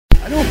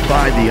I don't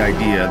buy the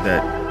idea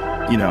that,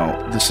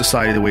 the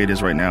society the way it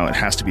is right now, it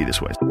has to be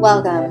this way.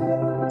 Welcome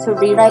to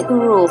Rewrite the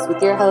Rules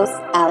with your host,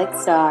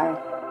 Alex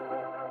Starr.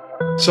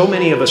 So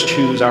many of us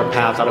choose our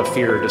path out of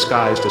fear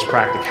disguised as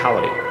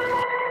practicality.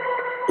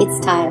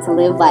 It's time to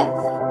live life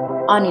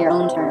on your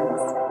own terms.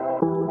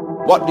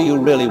 What do you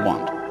really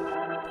want?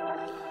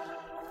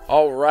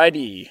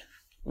 Alrighty.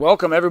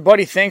 Welcome,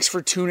 everybody. Thanks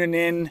for tuning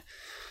in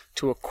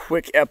to a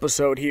quick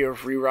episode here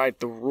of Rewrite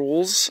the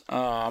Rules.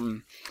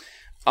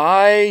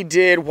 I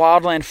did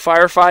wildland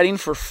firefighting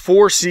for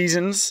 4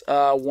 seasons,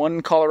 1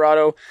 in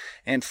Colorado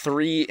and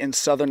 3 in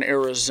southern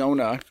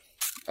Arizona.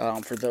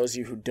 For those of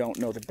you who don't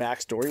know the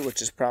backstory,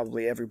 which is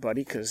probably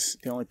everybody, because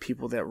the only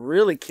people that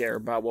really care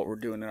about what we're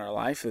doing in our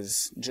life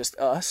is just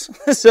us.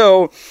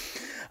 So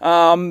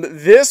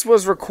this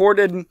was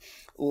recorded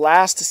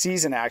last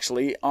season,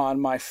 actually, on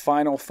my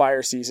final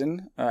fire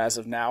season as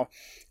of now.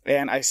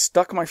 And I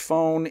stuck my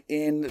phone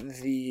in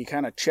the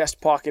kind of chest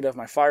pocket of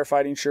my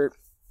firefighting shirt.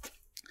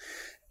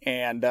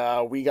 And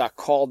we got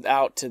called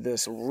out to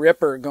this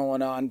ripper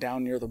going on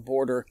down near the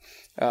border.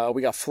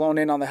 We got flown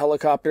in on the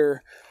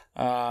helicopter.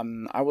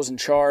 I was in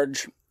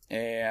charge. I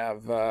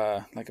have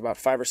like about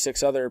 5 or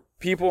 6 other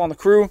people on the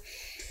crew.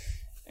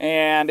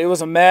 And it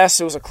was a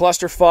mess. It was a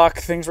clusterfuck.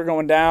 Things were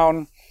going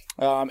down.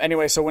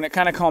 Anyway, so when it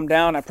kind of calmed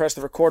down, I pressed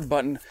the record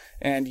button.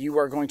 And you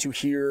are going to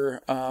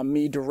hear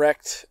me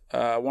direct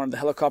one of the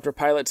helicopter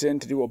pilots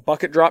in to do a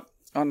bucket drop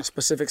on a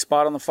specific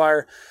spot on the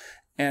fire.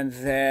 And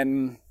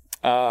then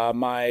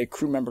my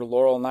crew member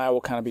Laurel and I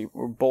will kind of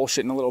we're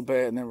bullshitting a little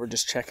bit, and then we're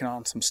just checking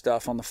on some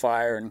stuff on the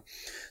fire. And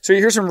so you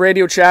hear some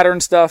radio chatter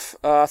and stuff.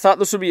 I thought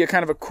this would be a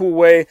kind of a cool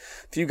way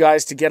for you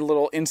guys to get a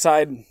little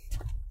inside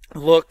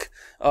look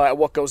at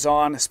what goes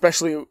on,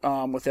 especially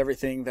with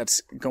everything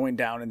that's going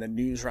down in the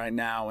news right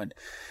now, and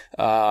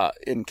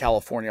in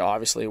California,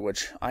 obviously,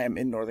 which I am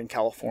in Northern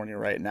California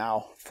right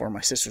now for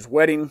my sister's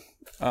wedding.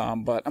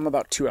 But I'm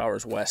about 2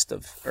 hours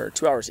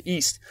 2 hours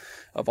east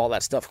of all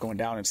that stuff going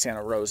down in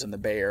Santa Rosa in the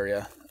Bay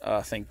Area.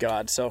 Thank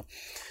God. So,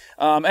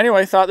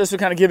 anyway, I thought this would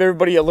kind of give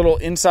everybody a little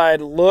inside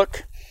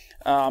look.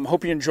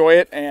 Hope you enjoy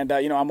it. And,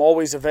 I'm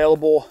always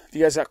available. If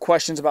you guys got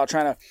questions about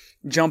trying to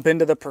jump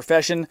into the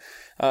profession,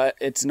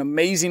 it's an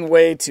amazing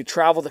way to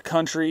travel the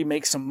country,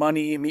 make some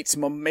money, meet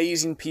some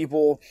amazing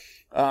people,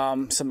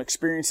 some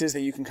experiences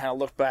that you can kind of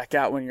look back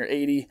at when you're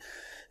 80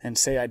 and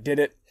say, I did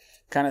it.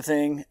 Kind of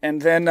thing.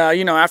 And then,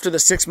 after the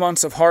 6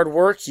 months of hard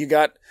work, you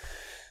got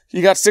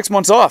 6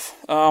 months off.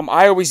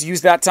 I always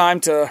use that time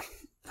to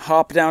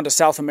hop down to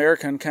South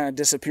America and kind of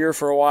disappear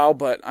for a while.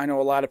 But I know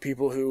a lot of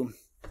people who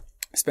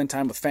spend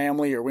time with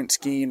family or went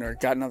skiing or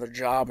got another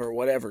job or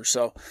whatever.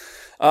 So,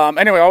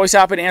 anyway, always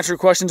happy to answer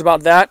questions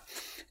about that.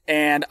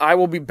 And I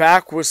will be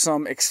back with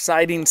some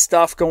exciting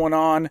stuff going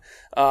on,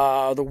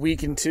 the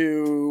week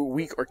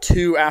or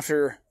two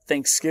after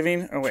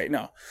Thanksgiving. Oh, wait,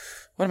 no.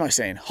 What am I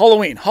saying?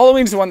 Halloween.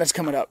 Halloween's the one that's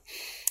coming up.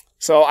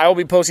 So I will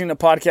be posting the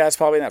podcast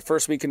probably in that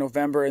first week in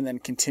November, and then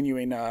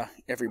continuing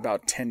every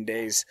about 10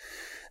 days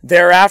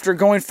thereafter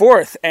going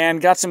forth.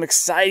 And got some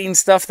exciting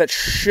stuff that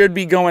should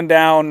be going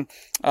down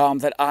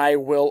that I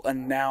will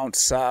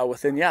announce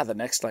within, the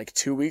next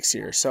 2 weeks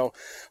here. So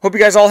hope you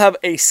guys all have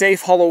a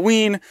safe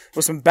Halloween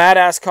with some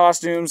badass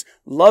costumes.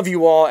 Love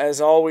you all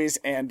as always,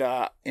 and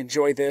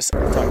enjoy this.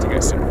 I'll talk to you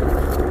guys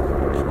soon.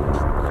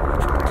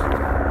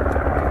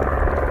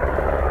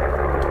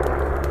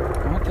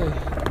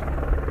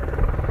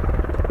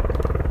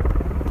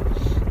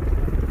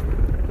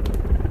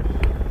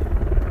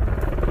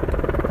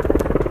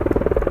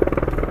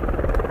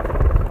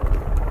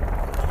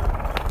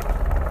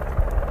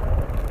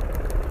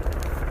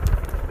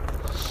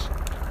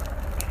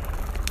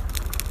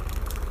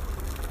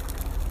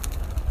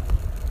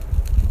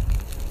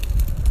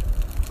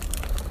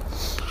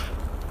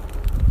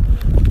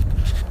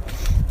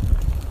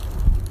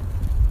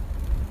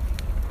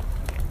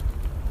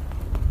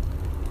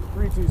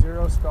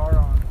 Star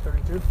on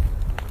 32.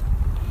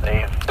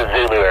 Leave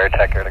the Zulu Air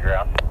Tech air to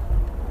ground.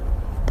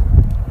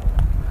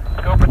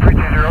 Scope at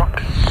 320.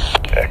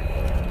 Okay.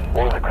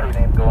 What was the crew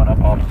name going up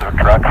off the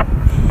truck?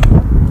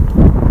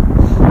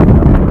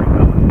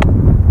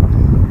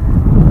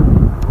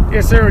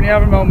 Yes, sir. When you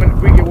have a moment,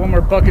 if we get one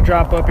more bucket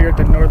drop up here at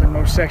the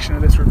northernmost section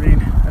of this ravine,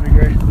 that'd be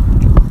great.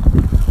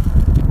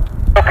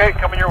 Okay,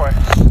 coming your way.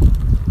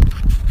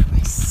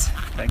 Nice.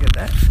 Did I get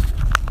that?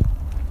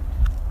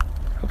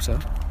 Hope so.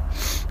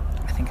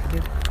 I think I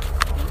did.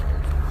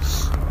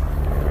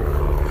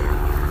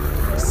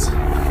 Nice.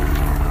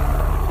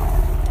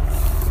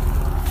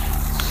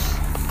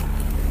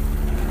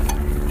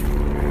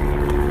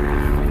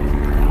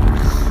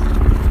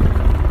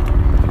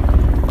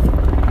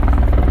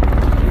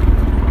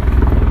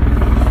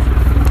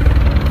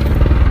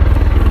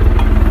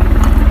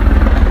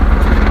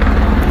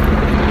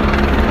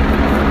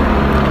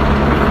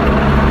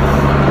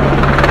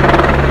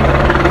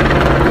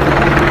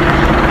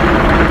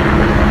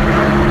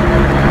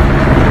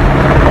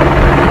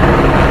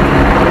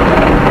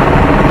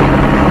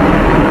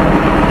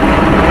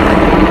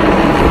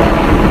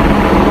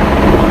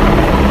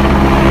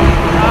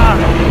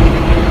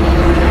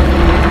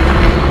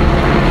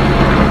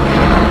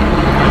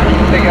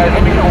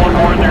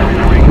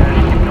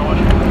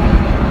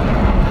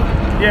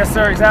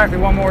 sir, exactly.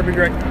 One more would be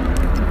great. Nice.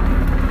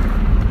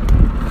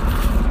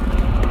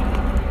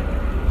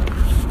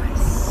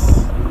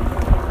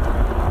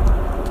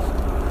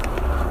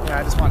 Yeah,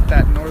 I just want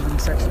that northern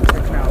section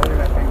taken out. Look at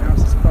that thing now.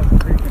 It's just fucking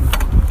creeping.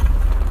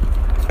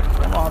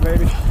 Come on,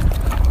 baby.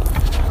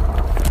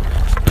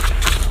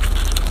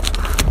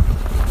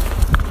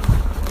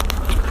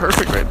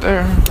 Perfect right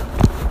there.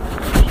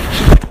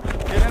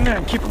 Get in there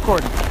and keep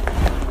recording.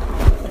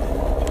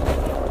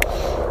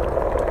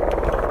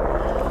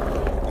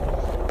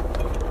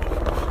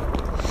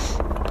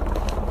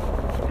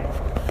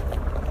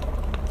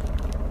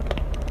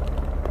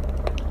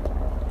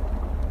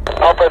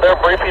 Alpha, they're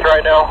briefing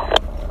right now.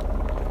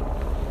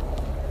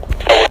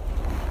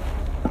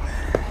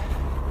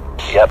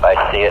 Yep,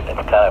 I see it. It's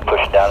kind of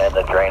pushed down in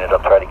the drainage. I'll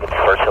try to get the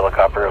first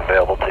helicopter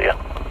available to you.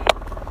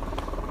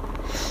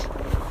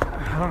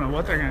 I don't know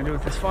what they're gonna do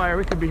with this fire.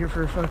 We could be here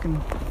for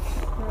fucking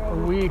a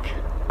week.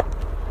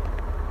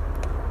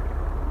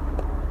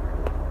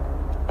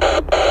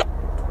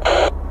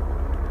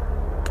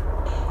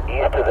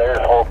 East of there is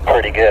hold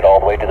pretty good all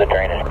the way to the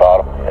drainage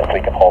bottom, if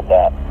we can hold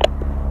that.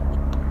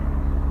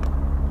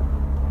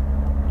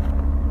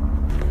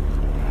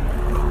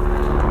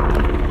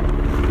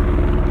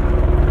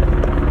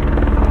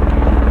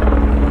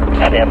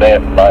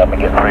 Stand by, I'm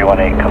gonna get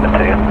 318 coming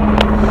to you.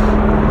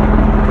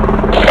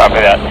 Copy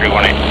that,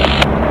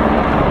 318.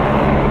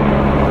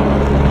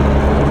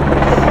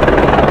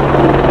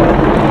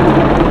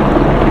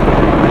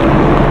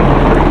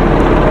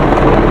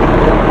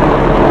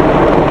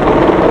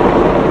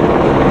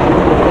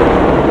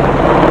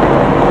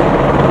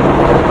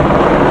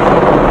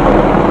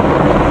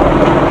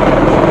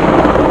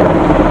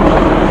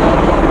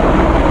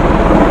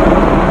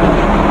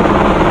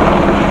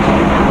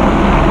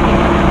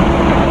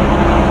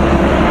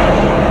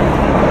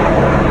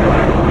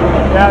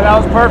 Yeah, that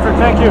was perfect.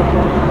 Thank you.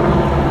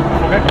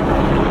 Okay.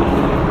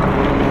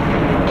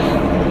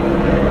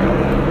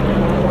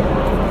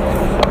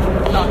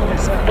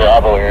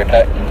 Bravo, air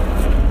attack.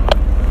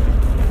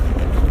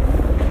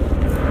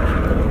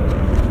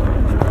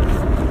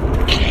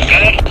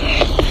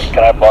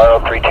 Can I borrow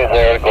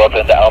 320 to go up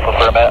into Alpha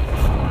for a minute?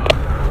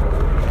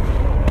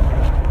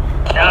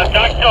 Now,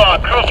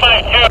 talk to crew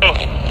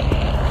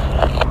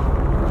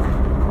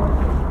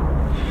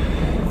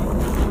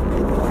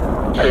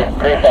 52.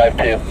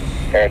 352.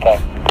 Air attack.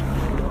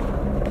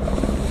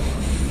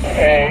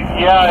 Hey,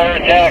 yeah, air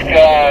attack.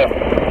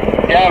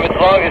 Yeah, but as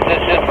long as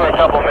it's just for a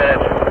couple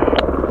minutes.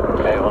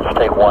 Okay, we'll just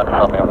take one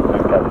from him.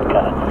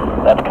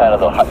 That's kind of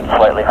the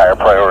slightly higher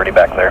priority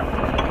back there.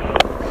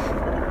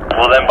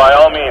 Well, then by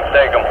all means,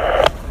 take them.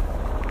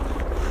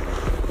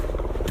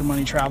 Good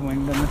money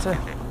traveling, then that's it.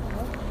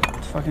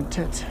 It's fucking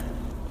tits.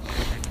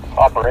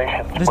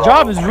 Operations. This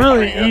job is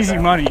really easy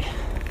money.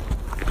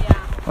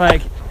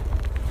 Like,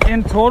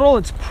 in total,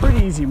 it's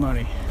pretty easy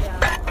money.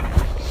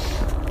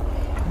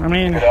 I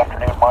mean, Good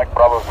afternoon, Mike.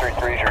 Bravo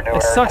 33 is your new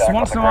it sucks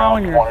once in a while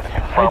when you're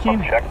hiking.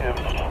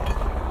 Objectives,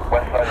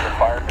 west side of the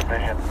fire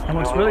division. And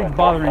what's really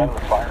bothering,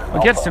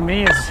 what gets to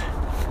me is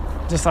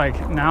just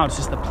like, now it's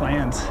just the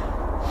plans.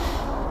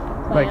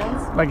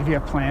 Like if you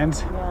have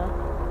plans,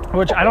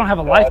 which I don't have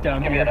a life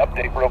down Give here. you an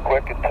update real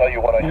quick and tell you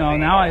what I You know, see.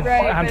 now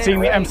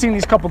I'm seeing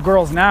these couple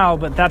girls now,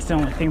 but that's the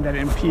only thing that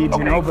impedes,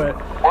 you know. But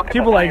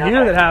people like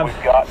you that have,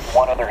 We've got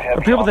one other heavy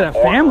or people that have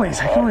on board. families,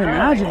 I can only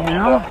imagine, you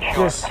know.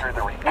 Just, Through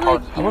the I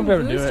wouldn't be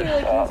able to do it.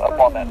 up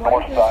on that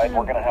north side,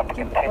 we're going to have to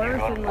continue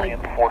to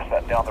reinforce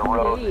that down the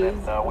road, and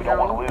we don't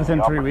want to lose Within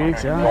the 3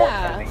 weeks, opportunity yeah. north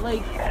of the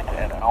like- east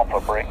and Alpha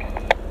break.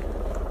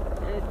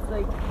 It's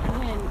like,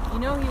 man, you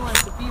know he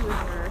wants to be with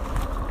her.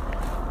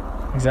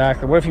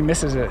 Exactly. What if he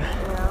misses it?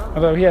 Yeah.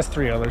 Although he has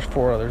 3 others,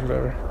 4 others,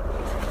 whatever.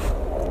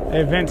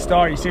 Hey, Vince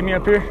Starr, you see me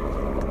up here?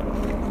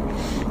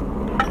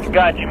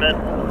 Got you, man.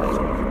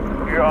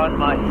 You're on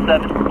my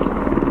 7th.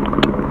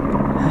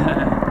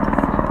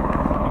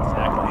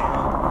 Exactly.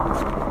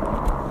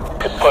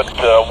 Could put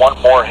one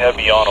more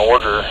heavy on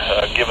order,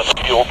 given the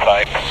fuel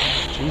type.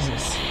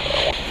 Jesus.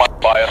 Might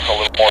buy us a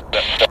little more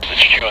than stuff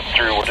that's chewing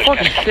through. We're just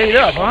Fucking gonna stayed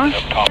up, huh?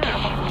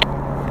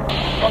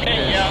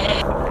 Okay,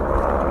 yeah.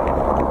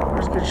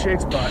 Where's a good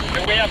shade spot?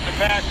 We have to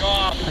back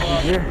off.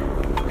 Right here.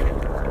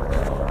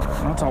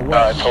 That's all I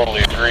wet.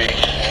 totally agree.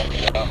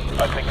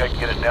 And, I think I can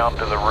get it down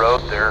to the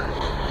road there.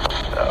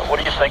 What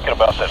are you thinking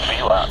about that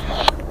VLAN?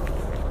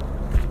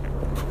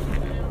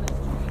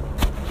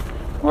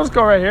 We'll just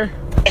go right here.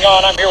 Hang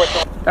on, I'm here with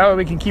you. That way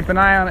we can keep an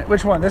eye on it.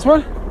 Which one? This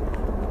one? Yeah,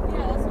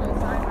 that's what I'm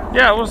talking about.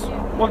 Yeah,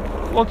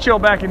 we'll chill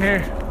back in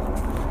here.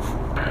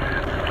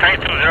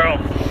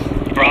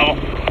 320, Bravo.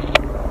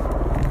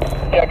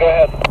 Yeah, go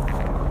ahead.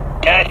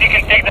 Yeah, if you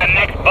can take that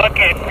next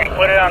bucket and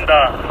put it on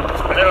the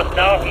little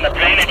south in the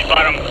drainage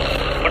bottom.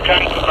 We're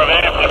trying to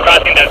prevent it from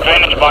crossing that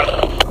drainage bottom.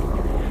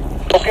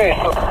 Okay,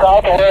 so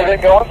south, where is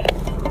it going?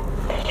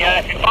 Yeah,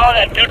 if you follow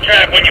that two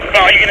track, when you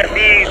fall, you're going to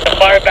see the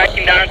fire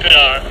backing down to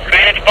the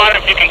drainage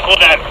bottom. If you can cool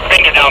that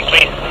finger down,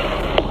 please.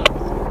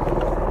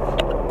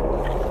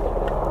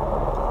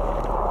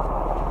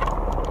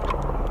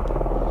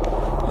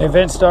 Hey,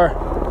 Vince Star.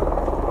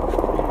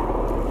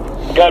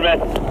 Good, man.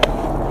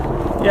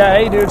 Yeah,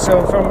 hey, dude.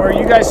 So from where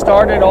you guys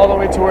started all the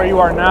way to where you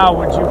are now,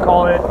 would you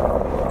call it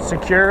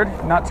secured?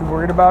 Not too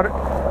worried about it?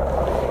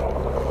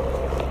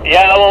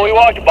 Yeah, when we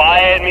walked by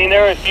it, I mean,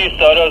 there were a few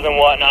sodas and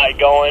whatnot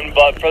going,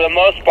 but for the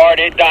most part,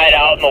 it died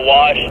out in the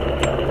wash.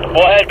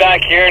 We'll head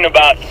back here in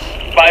about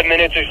 5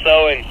 minutes or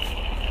so and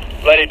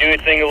let it do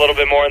its thing a little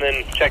bit more and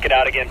then check it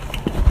out again.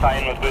 Tie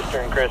in with Booster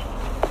and Chris.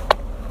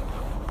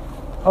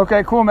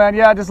 Okay, cool, man.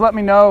 Yeah, just let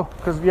me know,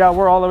 because, yeah,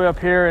 we're all the way up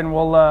here, and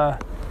we'll,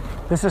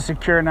 this is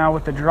secure now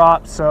with the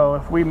drop, so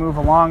if we move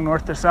along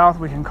north to south,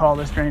 we can call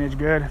this drainage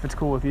good, if it's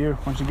cool with you,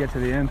 once you get to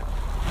the end.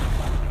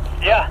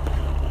 Yeah,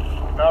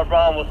 no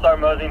problem. We'll start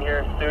moseying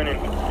here soon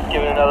and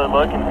give it another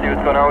look and see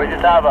what's going on. We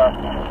just have a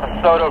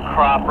soda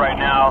crop right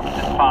now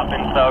just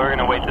popping, so we're going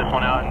to wait this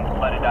one out and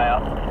let it die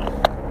out.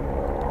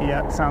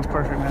 Yeah, sounds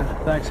perfect, man.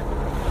 Thanks.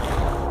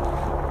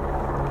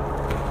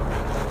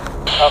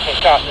 Okay,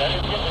 copy.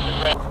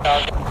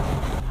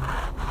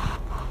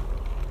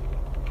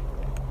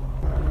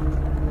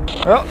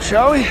 Well,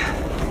 shall we?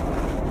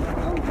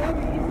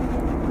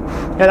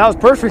 Yeah, that was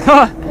perfect,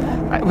 huh?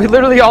 We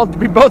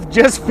both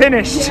just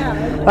finished.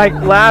 Yeah. Like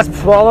last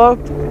swallow.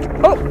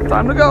 Oh,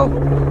 time to go.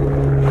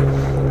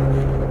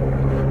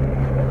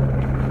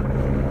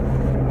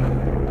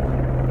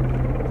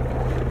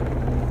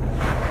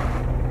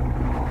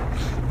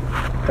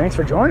 Thanks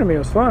for joining me. It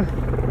was fun.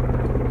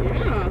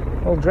 Yeah.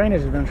 Little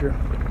drainage adventure.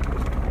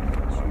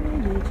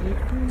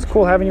 It's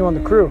cool having you on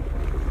the crew.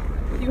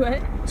 You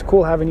what? It's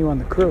cool having you on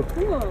the crew.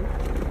 Cool.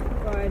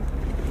 Glad.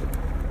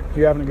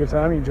 You having a good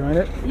time? You enjoying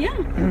it? Yeah.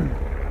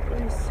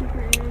 I'm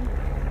super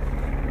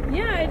in.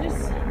 Yeah,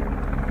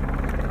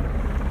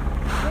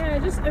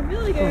 I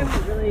feel like I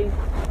haven't really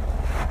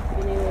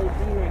been able to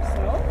be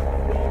myself.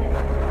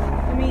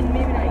 I mean,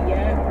 maybe not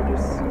yet, or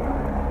just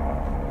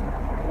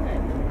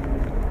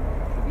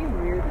being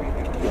weird right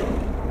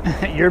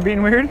now. You're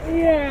being weird?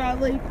 Yeah,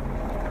 like.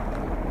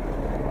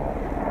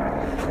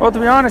 Well, to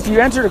be honest, you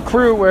entered a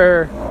crew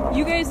where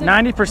You guys have,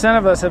 90%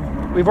 of us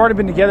we've already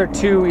been together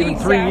 2, even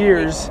 3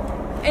 years.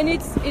 And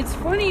it's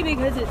funny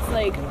because it's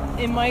like,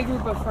 in my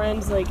group of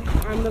friends, like,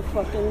 I'm the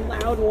fucking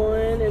loud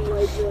one and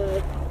like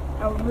the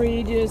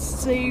outrageous,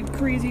 say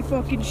crazy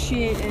fucking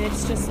shit, and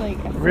it's just like,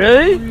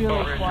 Really?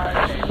 Really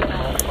quiet.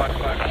 Yeah.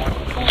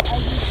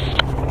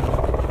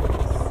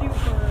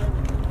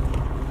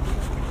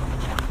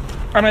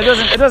 I mean,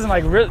 it doesn't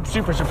like really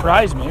super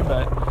surprise me,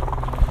 but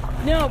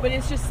No, but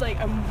it's just like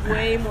I'm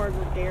way more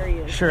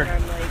gregarious. Sure.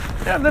 I'm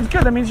like, yeah, that's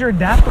good. That means you're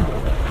adaptable.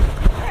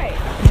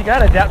 right. You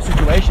gotta adapt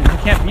situations. You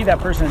can't be that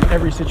person in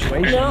every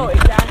situation. No,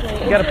 exactly.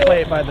 You gotta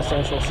play it by the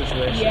social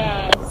situation.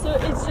 Yeah. So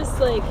it's just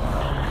like.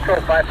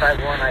 Control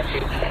 551, I see.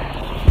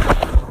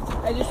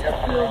 I just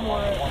feel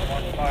more.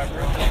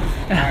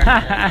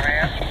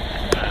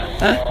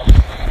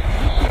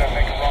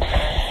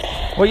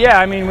 Well, yeah.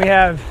 I mean, we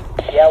have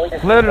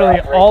literally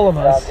all of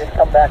us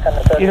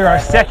either our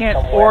second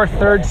or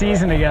third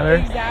season together.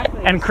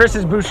 Exactly. And Chris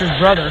is Booster's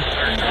brother.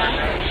 Exactly.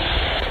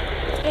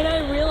 And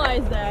I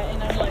realized that,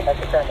 and I'm like.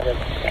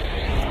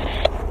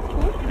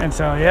 And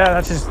so, yeah,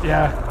 that's just,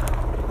 yeah.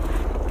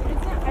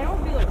 It's not, I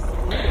don't feel like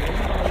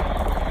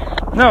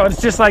screwed. No,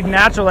 it's just like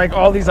natural, like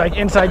all these like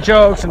inside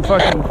jokes and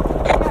fucking.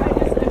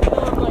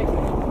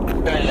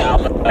 Yeah,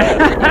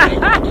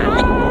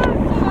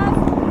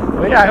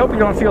 Well, yeah, I hope you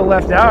don't feel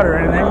left out or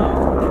anything.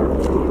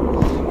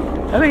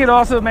 I think it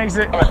also makes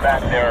it.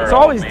 It's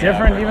always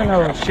different, even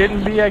though it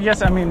shouldn't be, I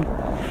guess. I mean,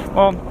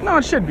 well, no,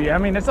 it should be. I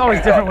mean, it's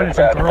always different when it's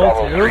a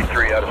girl, too.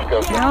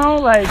 You know,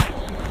 like.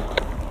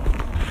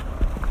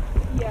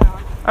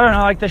 I don't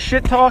know, like the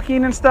shit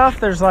talking and stuff,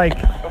 there's like,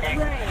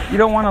 you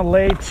don't want to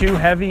lay too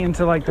heavy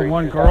into like the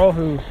one girl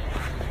who,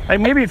 like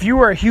maybe if you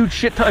were a huge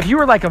shit if you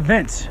were like a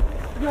Vince,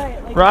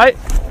 right?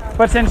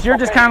 But since you're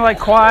just kind of like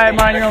quiet,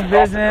 mind your own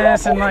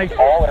business and like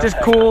just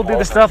cool, do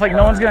the stuff, like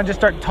no one's going to just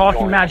start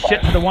talking mad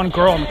shit to the one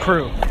girl in the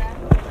crew.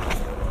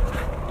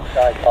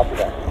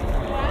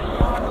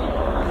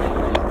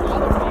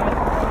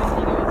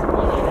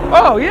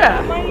 Oh,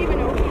 yeah.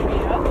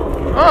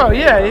 Oh,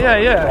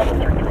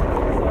 yeah.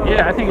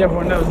 Yeah, I think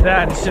everyone knows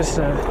that. It's just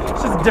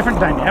a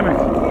different dynamic.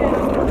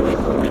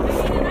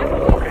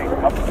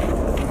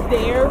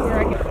 There, where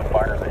I can.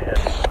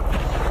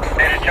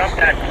 And it jumped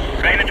that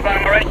drainage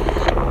bottom right.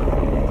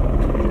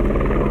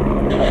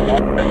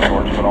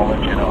 But I'll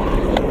let you know.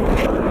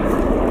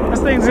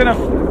 This thing's gonna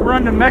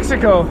run to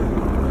Mexico.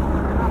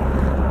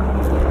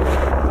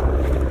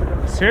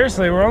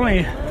 Seriously, we're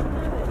only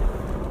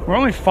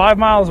 5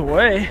 miles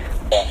away.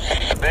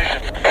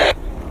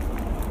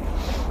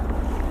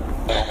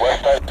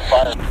 West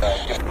side of the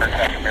fire, give her a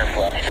mirror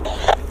flash.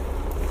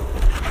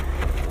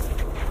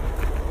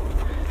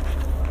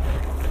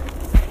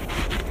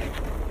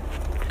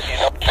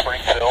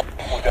 Springfield,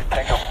 we've got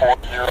Tinker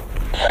 40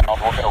 south.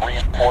 We're going to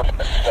reinforce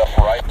that stuff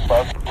right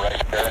above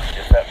right there.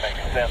 If that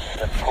makes sense,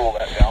 then pull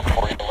that down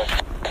for you.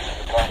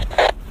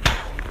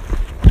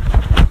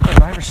 If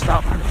I ever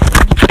stop